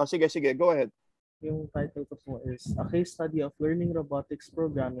 sige. Go ahead. Yung title ko po is A Case Study of Learning Robotics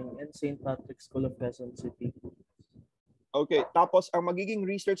Programming in St. Patrick's School of Quezon City. Okay. Tapos, ang magiging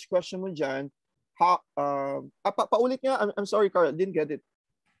research question mo dyan, paulit nga. I'm sorry, Carl. Didn't get it.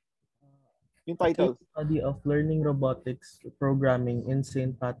 Yung title. A Case Study of Learning Robotics Programming in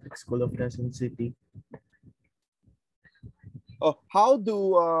St. Patrick's School of Quezon City. How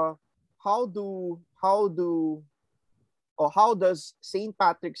does St.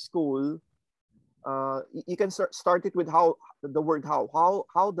 Patrick's School, you can start it with the word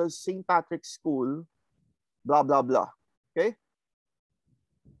how does St. Patrick's School blah blah blah. Okay?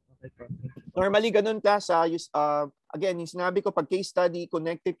 Normally ganun class, again, yung sinabi ko, pag case study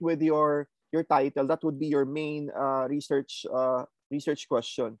connected with your title, that would be your main research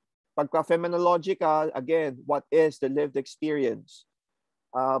question. Pagka phenomenological, again, what is the lived experience?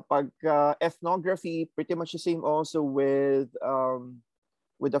 Pag ethnography, pretty much the same also with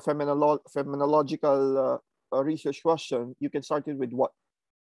the phenomenological research question. You can start it with what?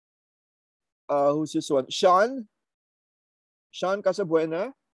 Who's this one? Sean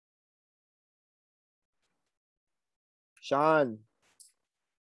Casabuena? Sean.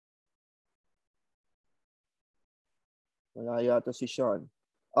 Wala yata si Sean.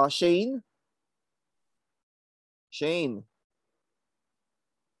 Shane? Shane.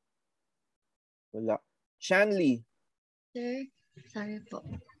 Wala. Shanley. Sir, sorry po.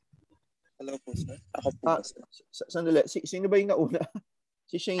 Hello po, sir. Ako po, sir. Sandali. Sino ba yung nauna?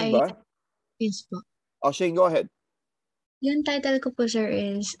 Si Shane ba? Yes po. Shane, go ahead. Yung title ko po, sir,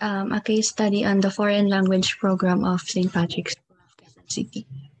 is A Case Study on the Foreign Language Program of St. Patrick's School of Quezon City.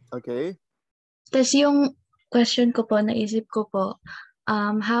 Okay. Tapos yung question ko po, naisip ko po,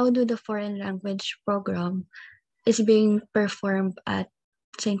 how do the foreign language program is being performed at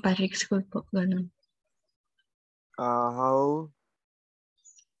St. Patrick's School po? Ganun. How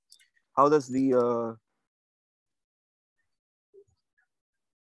does the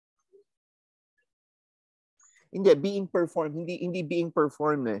hindi being performed, hindi being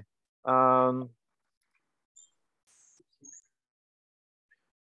performed eh.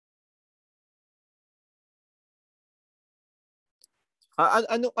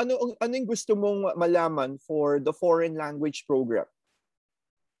 Ano yung gusto mong malaman for the foreign language program?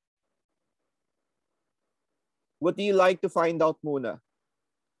 What do you like to find out muna?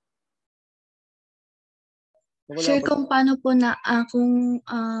 Sir, kung paano po na, kung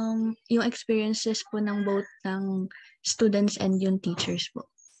yung experiences po ng both ng students and yung teachers po.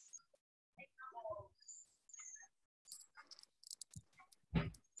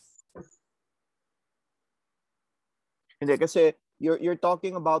 Hindi, kasi you're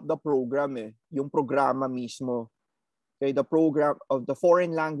talking about the program yung programa mismo. Okay, the program of the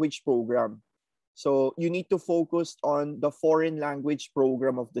foreign language program. So you need to focus on the foreign language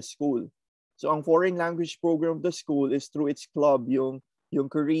program of the school. So ang foreign language program of the school is through its club, yung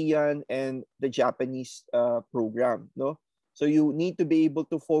Korean and the Japanese program, no? So you need to be able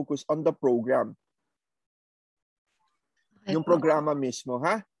to focus on the program. Okay Yung po. programa mismo,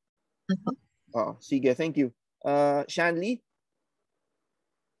 ha? Oh, sige, thank you. Shanley?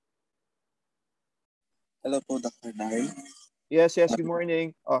 Hello po, Dr. Dari. Yes, good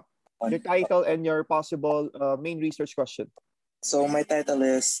morning. Your title and your possible main research question. So my title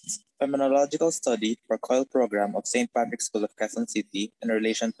is Phenomenological Study for COIL Program of St. Patrick's School of Quezon City in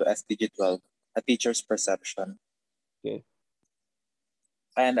relation to SDG 12, a teacher's perception. Okay.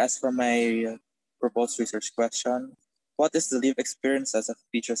 And as for my proposed research question, what is the lived experiences of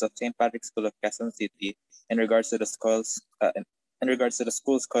teachers of St. Patrick's School of Quezon City in regards to the school's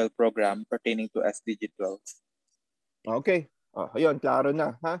COIL program pertaining to SDG 12? Okay. Ayun, klaro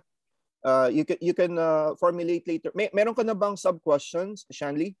na, ha? You can formulate later. Meron ka na bang sub-questions,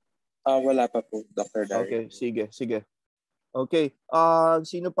 Shanley? Wala pa po, Dr. Dari. Okay, sige. Okay.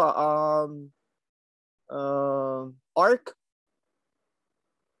 Sino pa? Ark?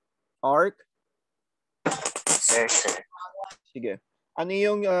 Sir. Sige. Ano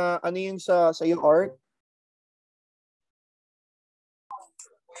yung sa iyo, Ark?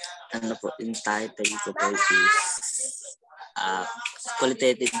 Ano po, yung title ko po is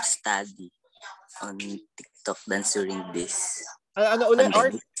Qualitative Study on TikTok dance during this Ano ulit,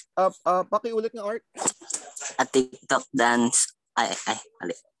 Ark? pandemic. Pakiulit ng Ark. A TikTok dance,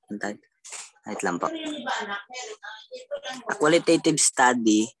 mali. Wait lang po. A qualitative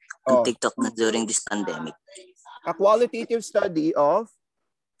study on TikTok dance during this pandemic. A qualitative study of?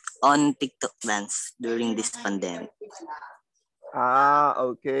 On TikTok dance during this pandemic.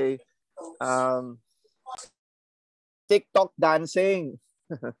 Okay. TikTok dancing.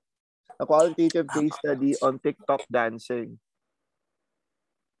 A qualitative case study on TikTok dancing.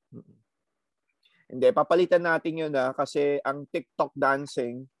 Hindi, papalitan natin yun kasi ang TikTok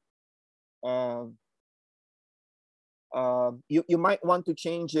dancing, you might want to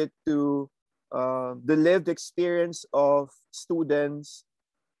change it to the lived experience of students,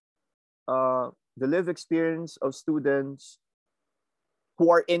 who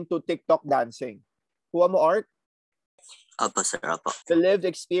are into TikTok dancing. Kuha mo, Art? Opo, sir. Opo. The lived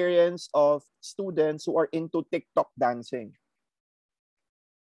experience of students who are into TikTok dancing.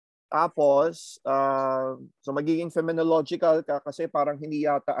 Tapos, so magiging phenomenological ka kasi parang hindi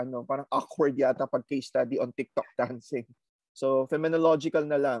yata parang awkward yata pag case study on TikTok dancing. So phenomenological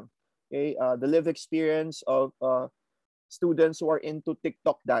na lang. Okay, the lived experience of students who are into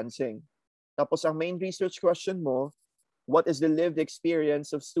TikTok dancing. Tapos ang main research question mo, what is the lived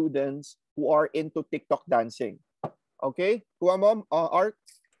experience of students who are into TikTok dancing? Okay? Kuha mo, Art?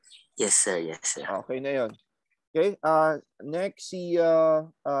 Yes, sir. Okay na yun. Okay, next si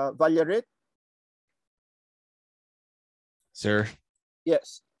Valerit. Sir?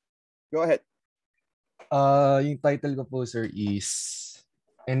 Yes. Go ahead. Yung title ko po, sir, is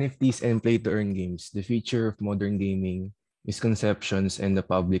NFTs and Play-to-Earn Games, the Future of Modern Gaming, Misconceptions, and the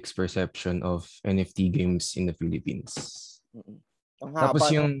Public's Perception of NFT Games in the Philippines. Ang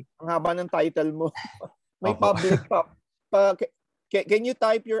haba ng title mo. May Opo. public can you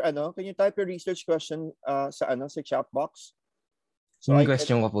type your research question sa chat box? So yung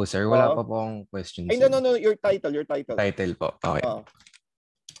question ko po, sir, wala pa po akong questions. No, your title. Title po. Okay.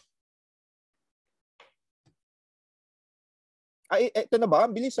 Ito na ba?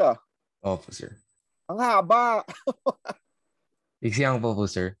 Ang bilis Opo, sir. Ang haba. Iksiyang po,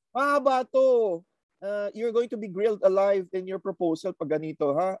 sir. Mahaba to. You're going to be grilled alive in your proposal pag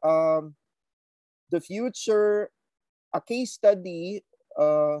ganito, ha? The future, a case study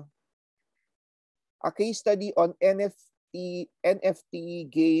on NFT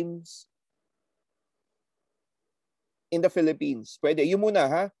games in the Philippines. Pwede. Yun muna,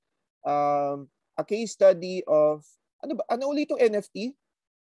 ha? A case study of ano ulit itong NFT?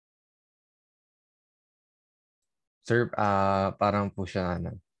 Sir, parang po siya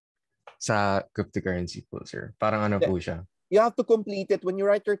sa cryptocurrency po, sir. Parang po siya. You have to complete it. When you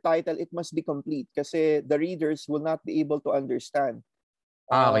write your title, it must be complete kasi the readers will not be able to understand.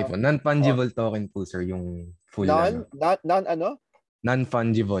 Okay po. Non-fungible token po, sir, yung full Non-fungible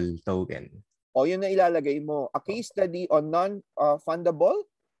Non-fungible token. O, yun na ilalagay mo. A case study on non-fungible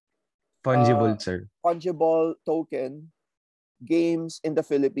Fungible, sir. fungible token games in the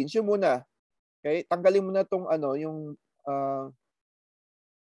Philippines. Yun muna. Okay? Tanggalin mo na tong yung a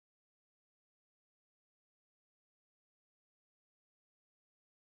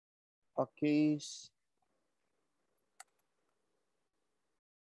case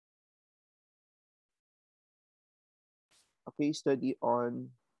study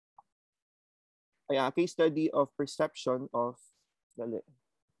on a case study of perception of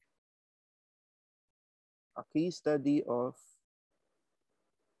a case study of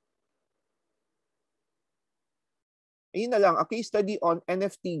ayun na lang, a case study on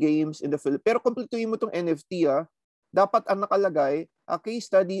NFT games in the Philippines. Pero kumpletuhin mo tong NFT dapat ang nakalagay a case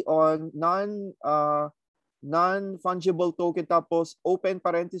study on non-fungible token tapos open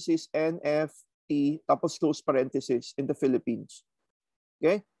parenthesis NFT tapos close parenthesis in the Philippines.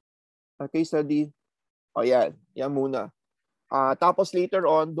 Okay? A case study. O yan. Yan muna. Tapos later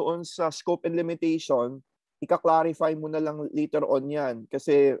on, doon sa scope and limitation, ika-clarify mo na lang later on yan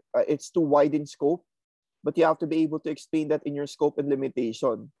kasi it's too wide in scope, but you have to be able to explain that in your scope and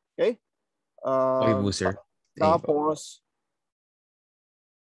limitation. Okay? Okay po, sir. Tapos,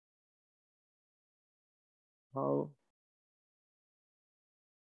 O,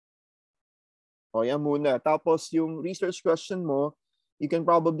 yan muna. Tapos, yung research question mo, you can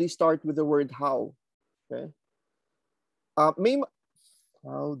probably start with the word how. Okay? O,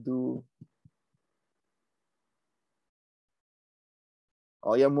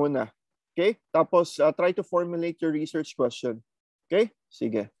 yan muna. Okay? Tapos, try to formulate your research question. Okay?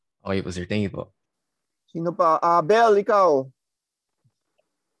 Sige. Okay po, sir. Thank you po. Sino pa? Belle, ikaw.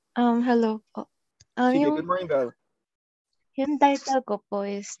 Hello po. Sige, good morning, Belle. Yung title ko po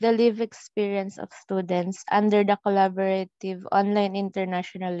is The Live Experience of Students under the Collaborative Online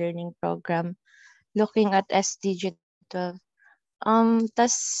International Learning Program looking at SDG 12.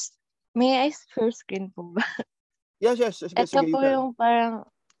 Tas, may I share screen po ba? Yes. Sige, Ito sige, po yung parang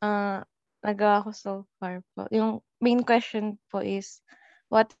nagawa ko so far po. Yung main question po is,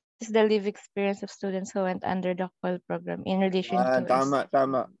 what is the live experience of students who went under the COL program in relation to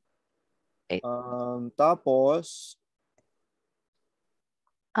Tama. Tapos,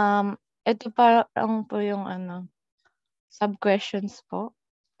 ito parang po yung sub-questions po.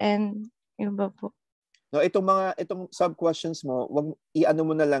 And yung ba po? No, itong sub-questions mo, wag i-ano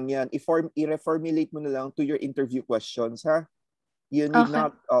mo na lang yan. I-reformulate mo na lang to your interview questions, ha? You need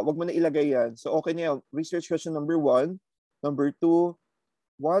not, wag mo na ilagay yan. So, okay na yan. Research question number 1. Number 2,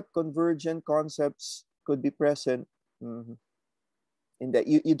 what convergent concepts could be present? In that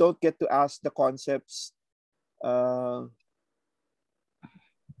you don't get to ask the concepts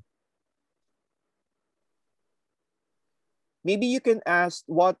maybe you can ask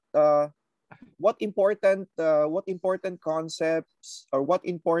what important concepts or what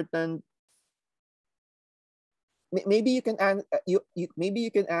important maybe you can maybe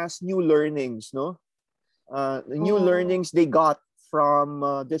you can ask new learnings, no? New learnings they got from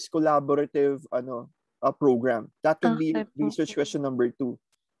this collaborative program. That can be research question number 2.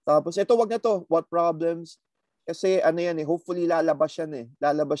 Tapos ito, wag na to. What problems? Kasi hopefully lalabas yan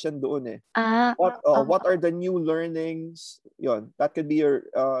doon eh. What are the new learnings? Yon, that could be your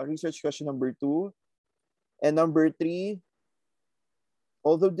research question number 2. And number 3,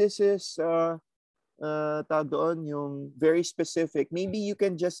 although this is yung very specific, maybe you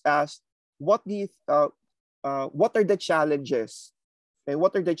can just ask what are the challenges? Okay,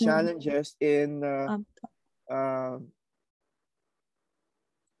 what are the challenges in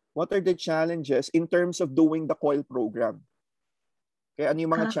what are the challenges in terms of doing the COIL program? Okay, ano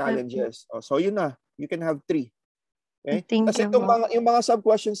yung mga challenges? So yun na, you can have 3. Okay? Kasi yung mga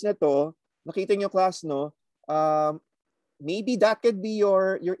sub-questions na to, nakita niyo class, no? Maybe that could be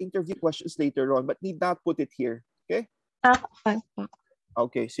your interview questions later on, but need not put it here. Okay?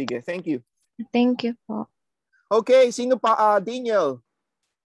 Okay, sige. Thank you. Thank you po. Okay, sino pa? Daniel.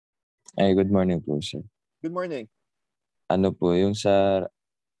 Ay, good morning po, sir. Good morning. Ano po, yung sa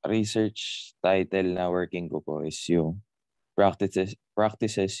research title na working ko po is yung practices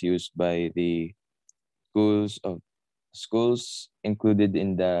used by the schools included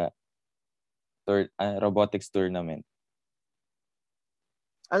in the robotics tournament.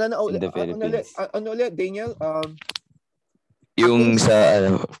 Ano ulit, Daniel? Yung sa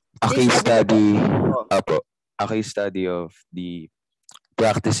a case study of the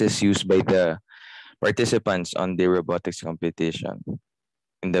practices used by the participants on the robotics competition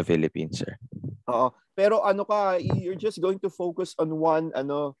in the Philippines, sir. Pero you're just going to focus on one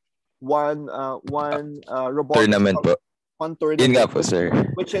robotics tournament po. Fun Yun nga tournament, po, sir.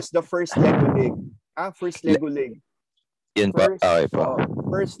 which is the first Lego League. First Lego League. Yun po. Okay po.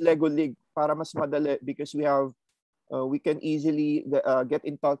 First Lego League para mas madali because we can easily get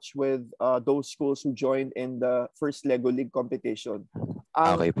in touch with those schools who joined in the first Lego League competition.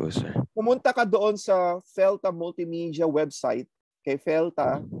 Okay po, sir. Pumunta ka doon sa Felta Multimedia website, kay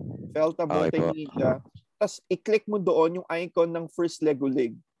Felta Multimedia, tapos i-click mo doon yung icon ng first Lego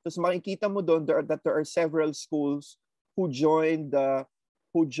League. Tapos makikita mo doon that there are several schools who joined the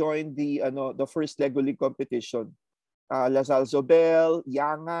first Lego League competition. La Salle Zobel,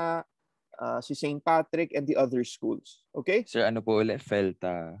 Yanga, si St. Patrick, and the other schools. Okay? Sir, ano po ulit?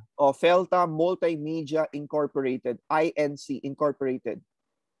 Felta? Felta Multimedia Incorporated. INC Incorporated.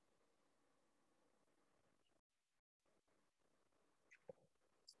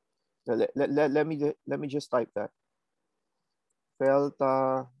 Let me just type that.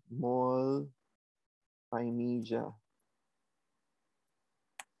 Felta Multimedia.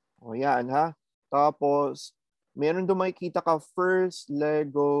 O yan ha. Tapos, meron doon makikita ka First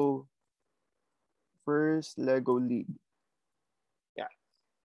Lego League. Yeah.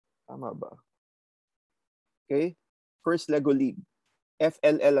 Tama ba? Okay? First Lego League.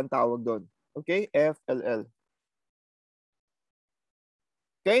 FLL ang tawag doon. Okay? FLL.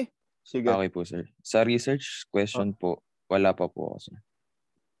 Okay? Sige. Okay po, sir. Sa research question po, wala pa po ako, sir.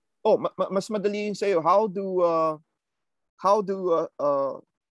 Mas madali yun sa'yo. How do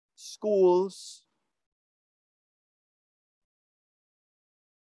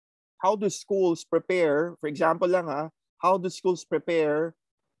schools prepare, for example lang how do schools prepare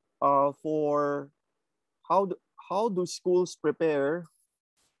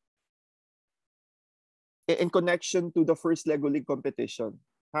in connection to the first Lego League competition?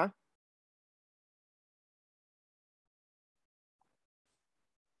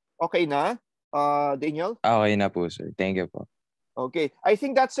 Okay na, Daniel? Okay na po, sir. Thank you po. Okay. I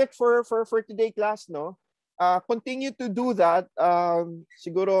think that's it for today class, no? Continue to do that.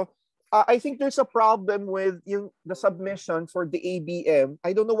 Siguro, I think there's a problem with the submission for the ABM.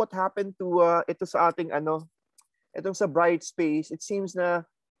 I don't know what happened to ito sa ating itong sa Brightspace. It seems na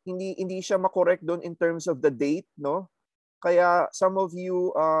hindi siya makorek doon in terms of the date, no? Kaya some of you,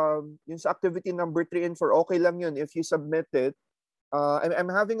 yung sa activity number 3 and 4, okay lang yun if you submit it. I'm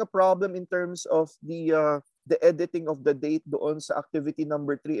having a problem in terms of the editing of the date doon sa activity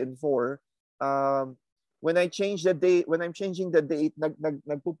number 3 and 4. When I'm changing the date,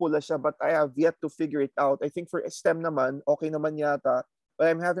 nagpupula siya, but I have yet to figure it out. I think for STEM naman, okay naman yata. But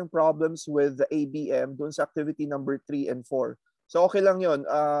I'm having problems with the ABM doon sa activity number 3 and 4. So okay lang yun.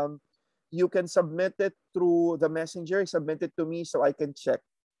 You can submit it through the messenger. Submit it to me so I can check.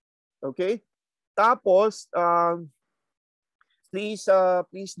 Okay? Tapos, please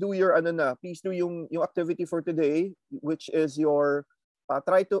do your please do yung activity for today, which is your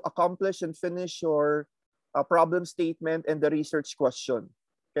try to accomplish and finish your problem statement and the research question.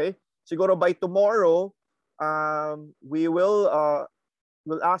 Okay? Siguro by tomorrow, we'll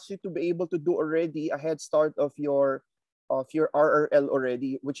ask you to be able to do already a head start of your RRL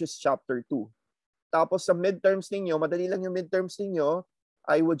already, which is chapter 2. Tapos sa midterms ninyo, madali lang yung midterms ninyo,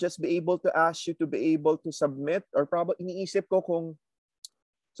 I would just be able to ask you to be able to submit, or probably iniisip ko kung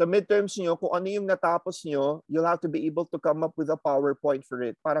sa midterms nyo, kung ano yung natapos nyo, you'll have to be able to come up with a PowerPoint for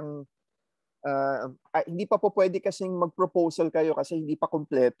it. Parang hindi pa po pwede kasing mag-proposal kayo kasi hindi pa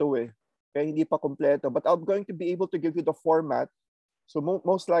kompleto eh. Kaya hindi pa kompleto. But I'm going to be able to give you the format. So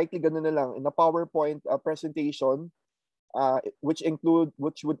most likely ganun na lang in a PowerPoint presentation, which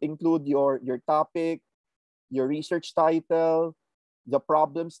would include your topic, your research title, the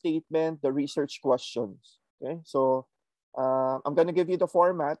problem statement, the research questions. Okay, so I'm gonna give you the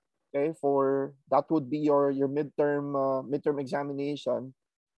format. Okay, for that would be your midterm examination.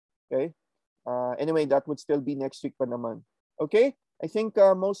 Okay. Anyway, that would still be next week pa naman. Okay? I think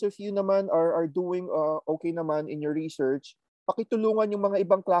most of you naman are doing okay naman in your research. Pakitulungan yung mga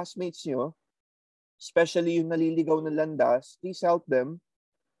ibang classmates nyo, especially yung naliligaw ng landas. Please help them.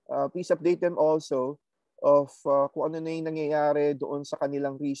 Please update them also of kung ano na yung nangyayari doon sa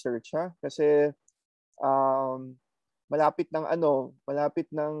kanilang research. Kasi malapit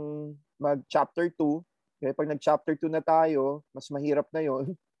ng mag-chapter 2. Okay? Pag nag-chapter 2 na tayo, mas mahirap na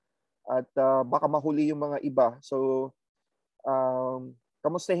yon. At baka mahuli yung mga iba. So,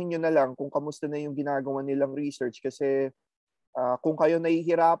 kamustahin nyo na lang kung kamusta na yung ginagawa nilang research kasi kung kayo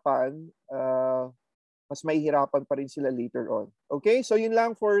nahihirapan, mas mahihirapan pa rin sila later on. Okay, so yun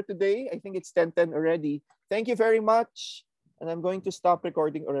lang for today. I think it's 10:10 already. Thank you very much. And I'm going to stop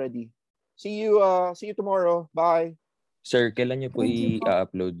recording already. See you tomorrow. Bye. Sir, kailan niyo po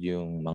i-upload yung